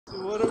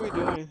So what are we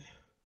doing?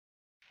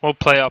 We'll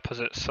play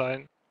opposite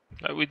side,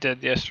 like we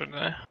did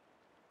yesterday.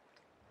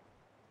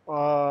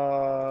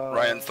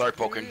 Ryan, start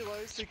do you poking.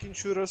 realize they can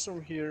shoot us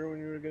from here when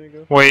we were gonna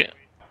go? Wait,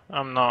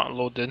 I'm not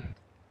loaded.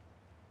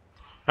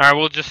 Alright,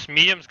 we'll just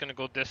medium's gonna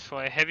go this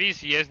way.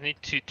 Heavies, you guys need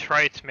to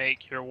try to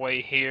make your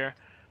way here.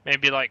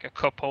 Maybe like a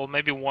couple,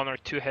 maybe 1 or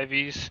 2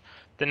 heavies.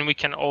 Then we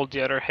can hold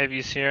the other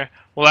heavies here.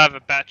 We'll have a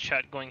bat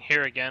shot going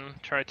here again.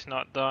 Try to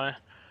not die.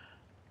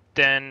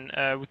 Then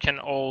we can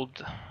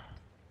hold.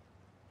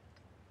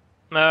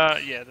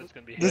 Yeah, that's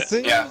gonna be The hit.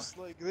 thing Yeah. is,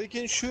 like, they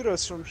can shoot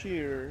us from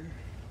here.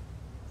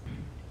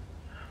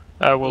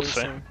 We'll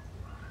see.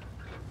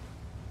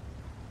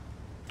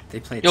 They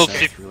played You'll South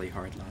see. really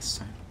hard last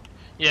time.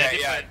 Yeah,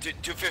 Yeah.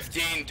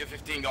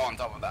 215 go on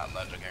top of that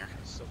ledge here.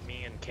 So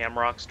me and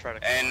Camrocks try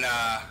to. And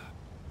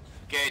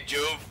okay,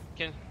 Juve.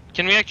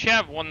 Can we actually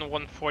have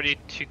 140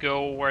 to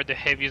go where the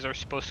heavies are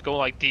supposed to go,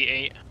 like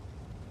D8?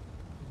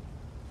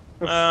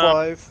 A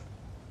 5.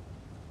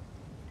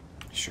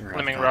 Sure.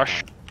 Let me I've got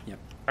rush. that. Yep.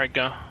 Alright,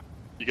 go.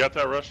 You got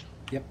that, Rush?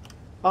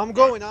 I'm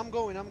going.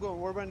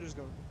 Warbender's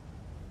going.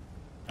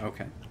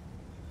 Okay.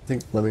 I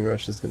think Lemming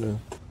Rush is gonna.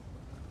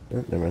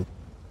 Oh, never mind.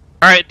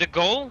 Alright, the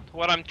goal,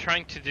 what I'm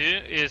trying to do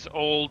is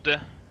hold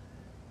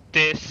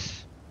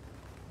this.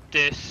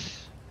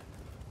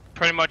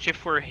 Pretty much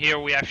if we're here,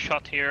 we have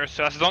shot here.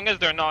 So as long as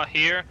they're not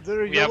here,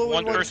 They're we have yellow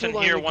one in person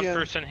 1-2 here, line one again.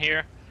 person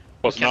here.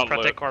 What's We can not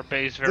protect lit? our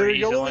base They're very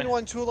yellow easily.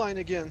 in 1-2 line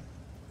again.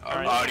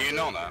 Alright. How do you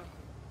know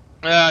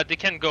that? They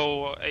can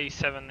go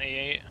A7,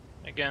 A8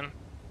 again.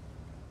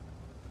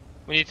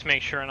 We need to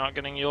make sure we're not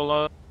getting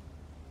YOLO.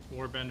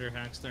 Warbender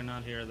hacks, they're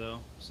not here though,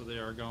 so they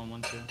are going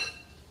 1-2.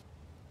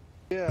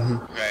 Yeah.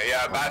 Okay,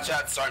 yeah, bad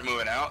shots start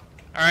moving out.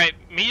 Alright,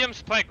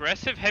 mediums play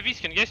aggressive. Heavies,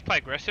 can you guys play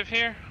aggressive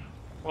here?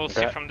 We'll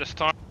see from the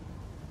start.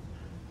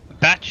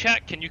 Bat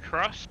chat, can you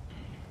cross?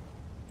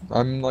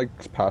 I'm like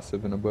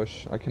passive in a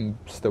bush. I can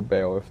still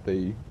bail if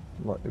they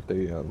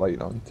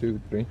light on 2,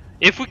 3.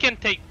 If we can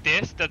take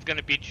this, that's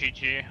gonna be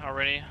GG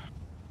already.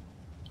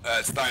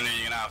 Steiner,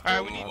 you're gonna have to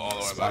Alright, we move need all the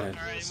way spotted.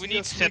 back. Alright, we Yes,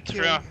 need to set we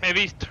 3 on, can.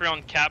 maybe 3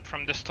 on cap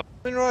from the start.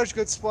 When Raj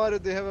got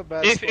spotted, they have a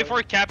bad If spot.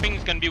 we're capping,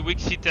 it's gonna be weak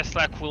C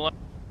Tesla Aquila.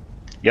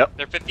 Their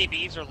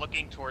 50Bs are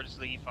looking towards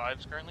the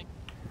E5s currently.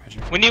 Roger.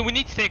 We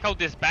need to take out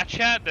this bat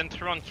chat, then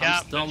 3 on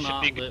cap. I'm still that should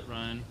not be good. lit,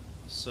 Ryan.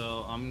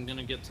 So I'm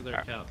gonna get to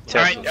their cap.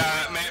 Alright,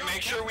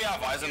 Make sure we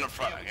have eyes in the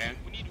front, okay?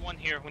 we need one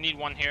here, we need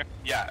one here.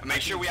 Yeah,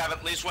 make sure we have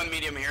at least one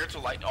medium here to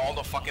light all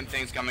the fucking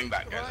things coming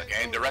back, guys,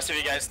 okay? The rest of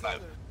you guys, no.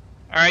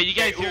 Alright, you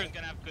guys Hey, here ooh. is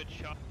gonna have good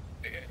shot.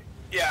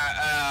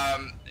 Yeah,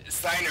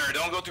 Steiner,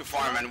 don't go too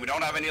far, man. We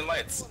don't have any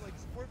lights.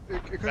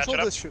 Control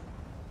up. this shit.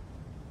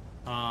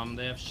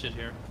 They have shit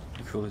here.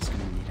 Cool is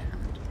gonna need a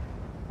hand.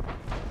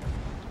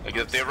 Like,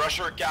 if they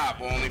rush our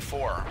cap, we're only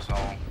 4, so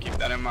keep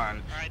that in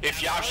mind. Alright,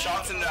 If you have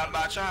shots in that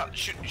batch out,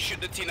 shoot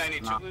the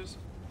T92, please.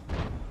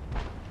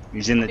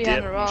 He's in the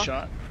Behind dip. the rock.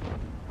 Shot.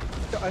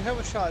 I have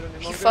a shot on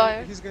him.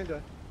 Fire. He's gonna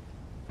die.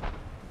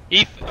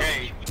 If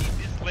Okay. we need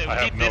this lit, I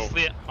we have need this no-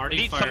 lit. Already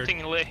We need fired.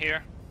 something lit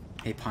here.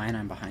 Hey Pine,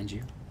 I'm behind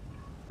you.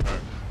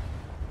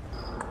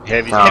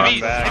 Heavy's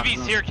Heavy's, back.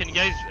 heavy's here, can you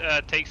guys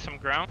take some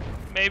ground,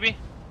 maybe?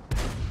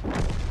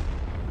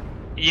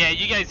 Yeah,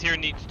 you guys here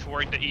need to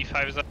work the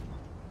E5s up.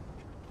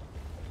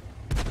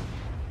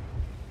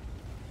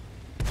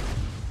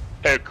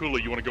 Hey,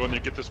 Kula, you want to go in there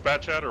and get this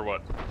bat chat or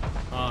what?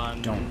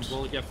 Don't.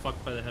 We'll get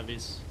fucked by the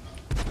heavies.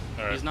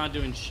 Alright. He's not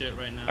doing shit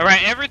right now.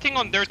 Alright, everything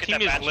on their Get team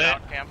that is batch lit.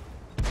 out, Cam.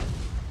 The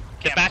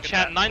Cam, bat get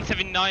chat, that.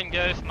 979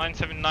 guys,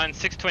 979,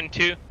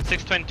 622,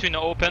 622 in the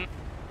open,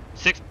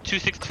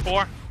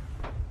 264.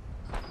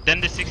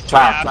 Then the 62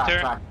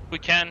 after, we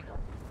can.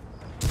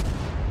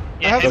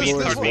 I have heavy this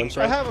this start one. being one.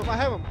 I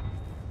have him.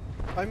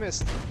 I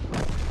missed.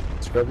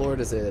 Scrublord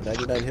is at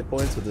 99 hit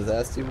points with his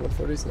ass team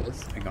 140s.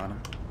 Nice. I got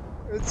him.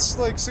 It's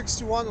like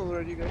 61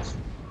 already, guys.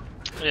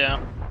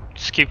 Yeah,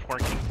 just keep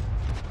working.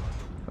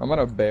 I'm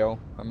gonna bail.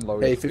 I'm low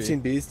Hey, HP.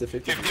 15 Bs to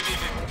 50.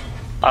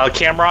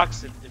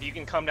 Camrocks, if you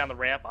can come down the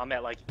ramp, I'm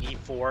at like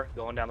E4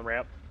 going down the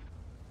ramp.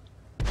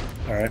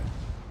 Alright.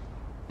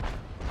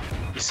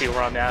 You see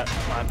where I'm at?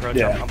 My approach,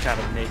 I'm kind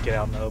of naked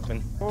out in the open.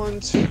 1,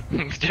 2.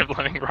 They're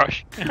letting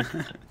rush.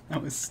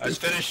 That was. Let's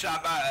finish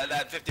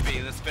that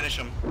 50B. Let's finish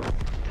him.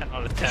 10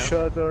 out of 10.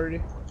 Shot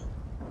already.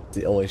 It's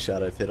the only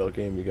shot I've hit all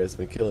game. You guys have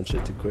been killing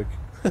shit too quick.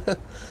 Good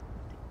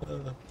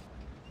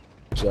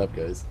job,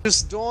 guys.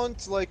 Just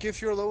don't, like,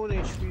 if you're low in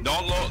HP.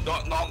 Don't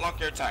lock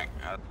your tank.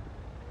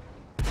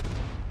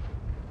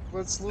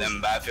 Let's lose.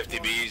 Them bad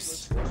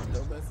 50Bs.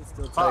 Dumbass is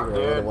still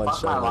Tiger. I want one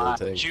shot on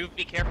the tank. Juve,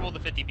 be careful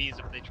with the 50Bs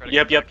if they try to.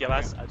 Yep,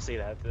 I see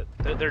that.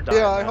 They're dying.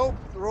 Yeah, I now. hope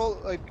roll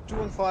like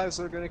 2 and 5s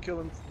are gonna kill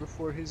him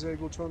before he's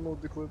able to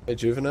unload the clip. Hey,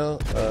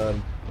 Juvenile. Never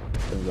mind.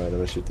 I'm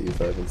gonna shoot the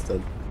E5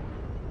 instead.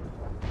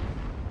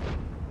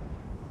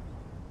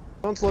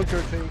 Don't lock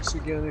your tanks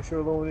again if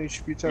you're low in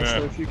HP, Tesla,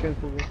 Yeah. if you can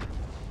pull it.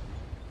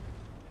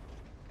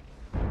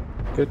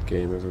 Good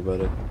game,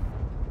 everybody.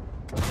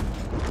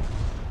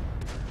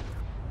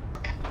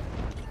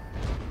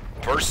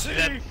 Percy,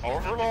 That's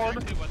Overlord.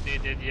 exactly what they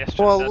did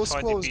yesterday. Well, That's let's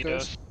why close, they beat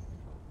guys. us.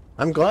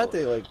 I'm glad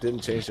they like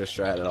didn't change their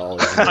strat at all.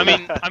 I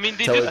mean,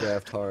 they just,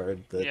 telegraphed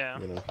hard that Yeah.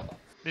 you know.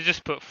 they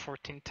just put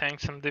 14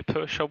 tanks and they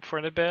push up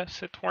for the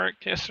best. It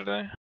worked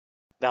yesterday.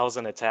 That was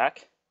an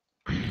attack.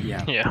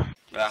 Yeah. Yeah.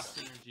 Yeah.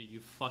 Synergy, you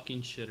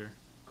fucking shitter.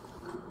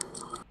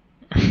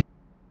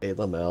 8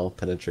 Lamel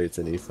penetrates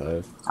in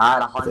E5. I had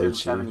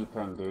 170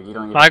 ping, dude. You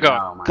don't even I know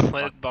got my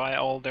clipped by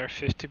all their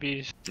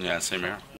 50Bs. Yeah, same here.